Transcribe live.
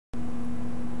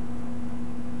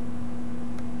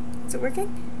Is it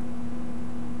working?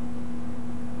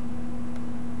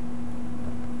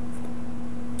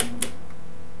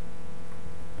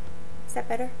 Is that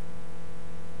better?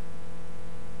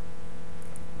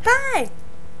 Hi!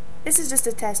 This is just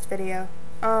a test video.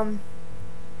 I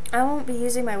won't be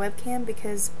using my webcam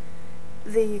because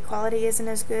the quality isn't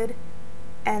as good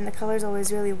and the color's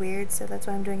always really weird, so that's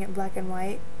why I'm doing it in black and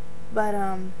white. But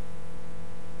I'm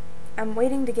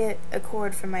waiting to get a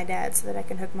cord from my dad so that I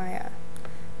can hook my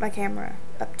my camera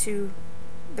up to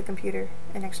the computer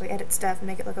and actually edit stuff and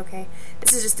make it look okay.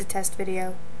 This is just a test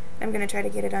video. I'm gonna try to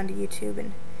get it onto YouTube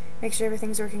and make sure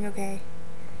everything's working okay.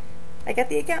 I got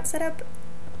the account set up.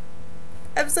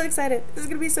 I'm so excited. This is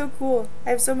gonna be so cool.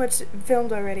 I have so much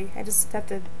filmed already. I just have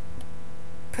to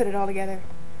put it all together.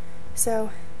 So,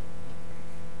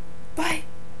 bye!